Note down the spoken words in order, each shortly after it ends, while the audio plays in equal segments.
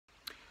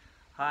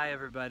Hi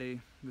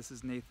everybody, this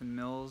is Nathan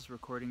Mills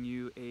recording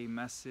you a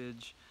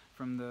message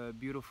from the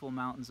beautiful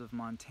mountains of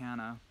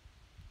Montana.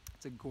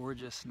 It's a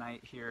gorgeous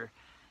night here,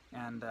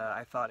 and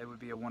I thought it would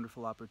be a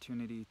wonderful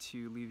opportunity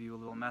to leave you a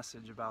little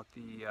message about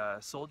the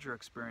soldier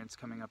experience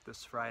coming up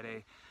this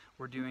Friday.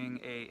 We're doing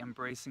a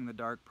Embracing the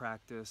Dark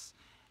practice,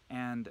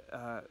 and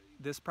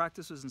this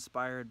practice was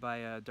inspired by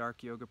a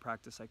dark yoga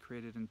practice I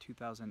created in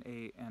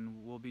 2008,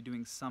 and we'll be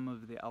doing some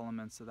of the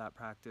elements of that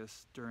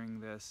practice during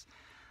this.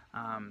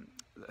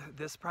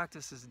 This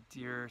practice is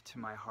dear to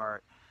my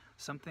heart.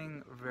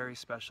 Something very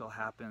special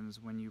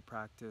happens when you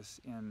practice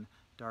in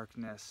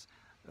darkness.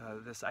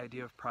 This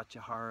idea of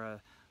pratyahara,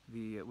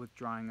 the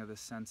withdrawing of the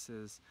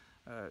senses,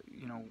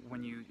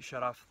 when you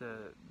shut off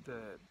the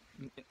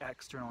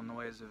external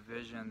noise of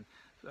vision,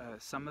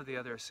 some of the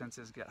other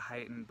senses get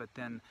heightened, but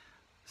then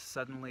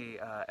suddenly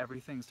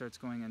everything starts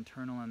going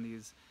internal, and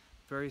these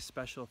very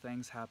special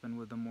things happen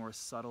with the more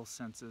subtle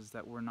senses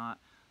that we're not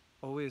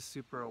always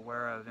super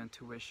aware of.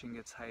 Intuition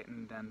gets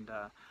heightened, and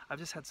I've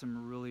just had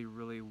some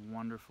really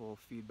wonderful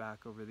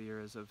feedback over the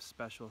years of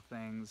special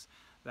things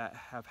that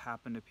have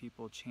happened to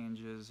people,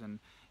 changes and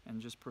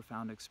just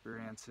profound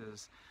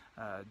experiences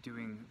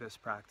doing this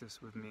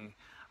practice with me.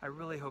 I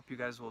really hope you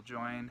guys will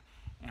join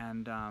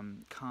and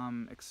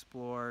come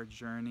explore,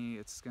 journey.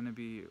 It's going to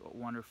be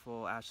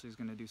wonderful. Ashley's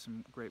going to do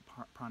some great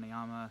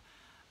pranayama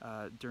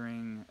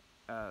during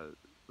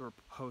or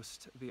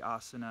post the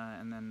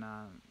asana, and then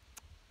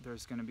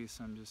there's going to be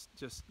some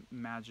just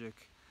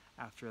magic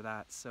after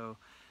that. So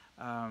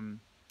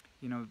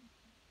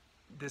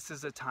this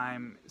is a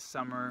time,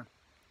 summer,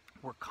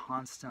 we're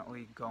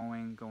constantly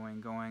going.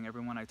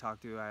 Everyone I talk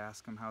to, I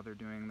ask them how they're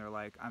doing. They're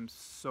like, I'm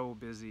so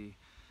busy.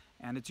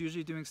 And it's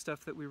usually doing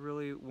stuff that we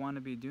really want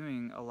to be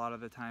doing a lot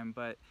of the time,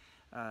 but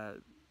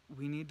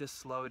we need to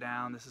slow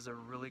down. This is a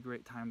really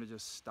great time to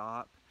just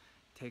stop,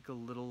 take a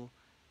little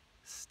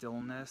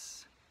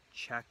stillness,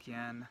 check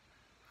in,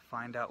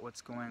 find out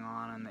what's going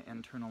on in the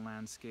internal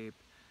landscape,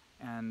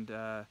 and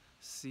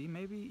see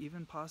maybe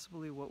even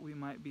possibly what we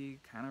might be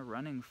kind of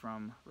running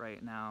from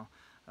right now.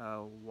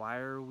 Why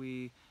are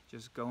we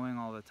just going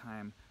all the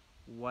time?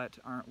 What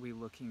aren't we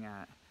looking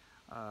at?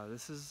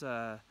 This is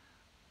a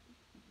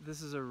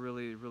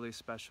really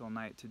special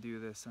night to do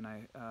this, and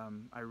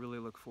I really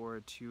look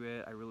forward to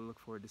it. I really look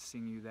forward to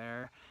seeing you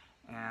there,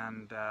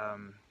 and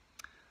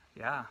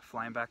yeah,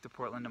 flying back to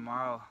Portland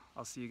tomorrow.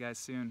 I'll see you guys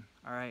soon.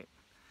 All right.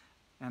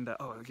 And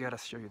oh, I gotta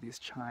show you these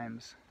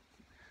chimes.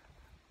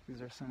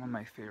 These are some of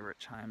my favorite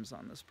chimes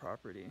on this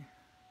property.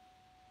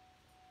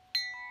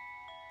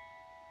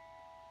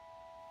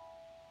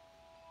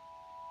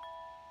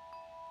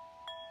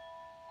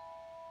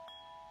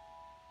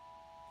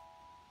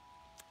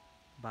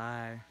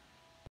 Bye.